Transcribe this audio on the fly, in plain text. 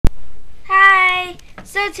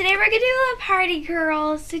So today we're going to do a party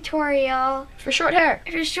girls tutorial. For short hair.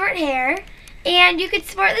 For short hair. And you could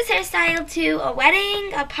sport this hairstyle to a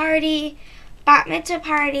wedding, a party, bat mitzvah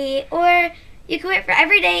party, or you could wear it for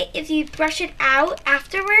every day if you brush it out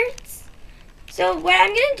afterwards. So what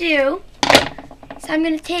I'm going to do, I'm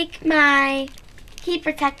going to take my heat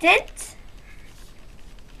protectant,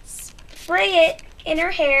 spray it in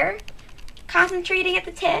her hair, concentrating at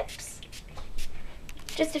the tips.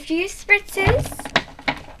 Just a few spritzes.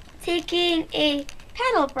 Taking a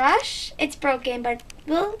paddle brush, it's broken but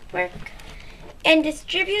will work, and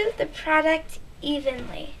distribute the product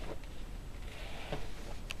evenly.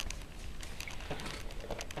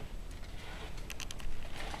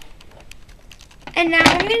 And now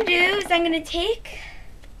what I'm going to do is I'm going to take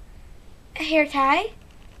a hair tie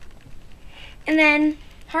and then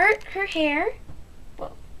part her hair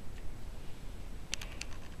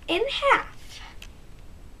in half.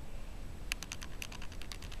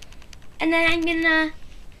 And then I'm gonna,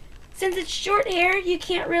 since it's short hair, you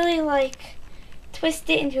can't really like twist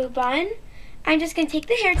it into a bun. I'm just gonna take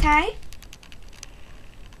the hair tie,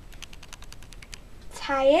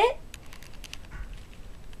 tie it,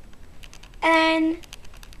 and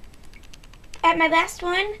at my last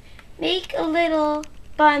one, make a little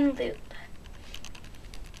bun loop.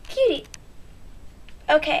 Cutie.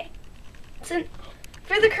 Okay, so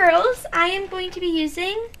for the curls, I am going to be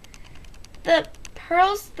using the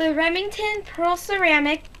Remington Pearl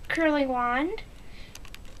Ceramic Curling Wand.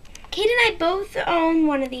 Kate and I both own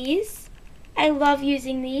one of these. I love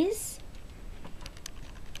using these.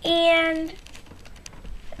 And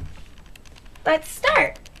let's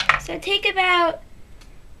start. So take about,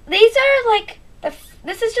 these are like,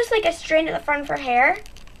 this is just like a strand at the front of her hair.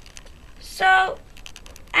 So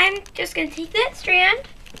I'm just going to take that strand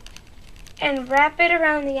and wrap it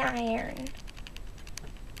around the iron.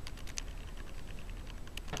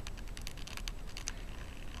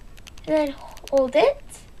 And then hold it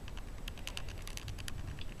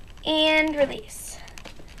and release.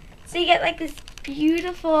 So you get like this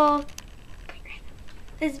beautiful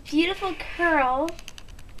curl.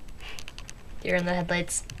 You're in the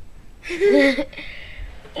headlights.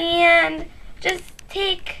 And just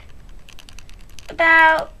take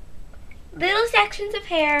about little sections of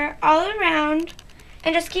hair all around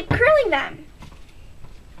and just keep curling them.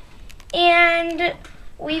 And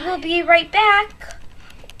we will be right back.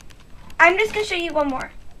 I'm just going to show you one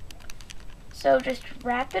more. So just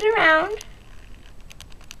wrap it around.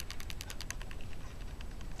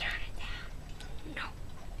 Turn it down. No.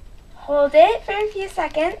 Hold it for a few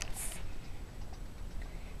seconds.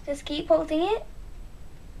 Just keep holding it.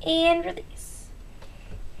 And release.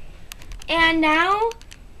 And now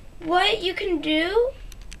what you can do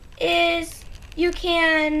is you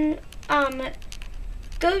can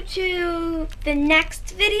go to the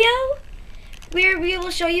next video where we will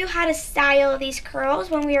show you how to style these curls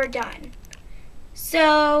when we are done.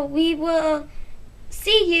 So we will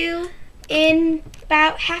see you in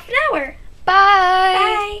about half an hour.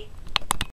 Bye. Bye.